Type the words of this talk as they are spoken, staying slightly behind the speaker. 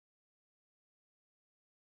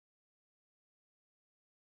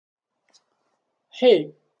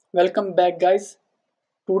Hey, welcome back guys.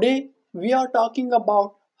 Today we are talking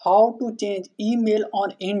about how to change email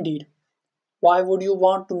on Indeed. Why would you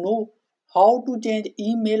want to know how to change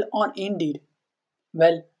email on Indeed?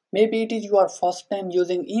 Well, maybe it is your first time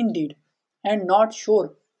using Indeed and not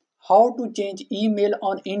sure how to change email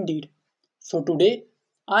on Indeed. So today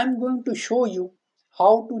I'm going to show you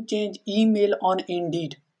how to change email on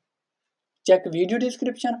Indeed. Check video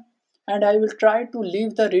description and I will try to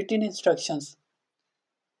leave the written instructions.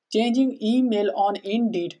 Changing email on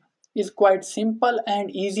Indeed is quite simple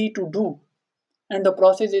and easy to do, and the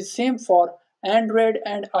process is same for Android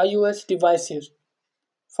and iOS devices.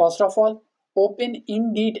 First of all, open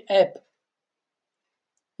Indeed app.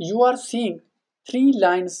 You are seeing three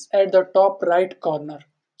lines at the top right corner.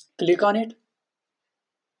 Click on it.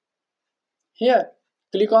 Here,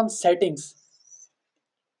 click on Settings.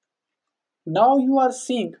 Now you are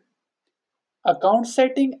seeing Account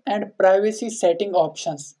Setting and Privacy Setting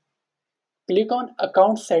options. Click on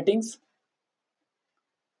Account Settings.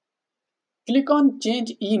 Click on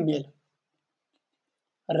Change Email.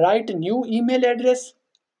 Write new email address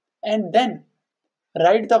and then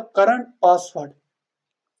write the current password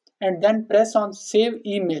and then press on Save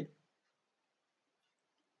Email.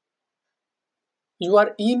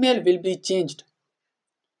 Your email will be changed.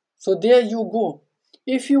 So there you go.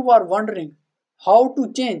 If you are wondering how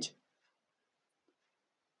to change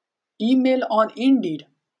email on Indeed,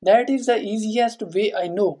 that is the easiest way I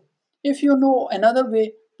know. If you know another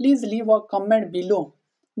way, please leave a comment below.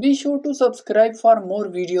 Be sure to subscribe for more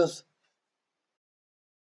videos.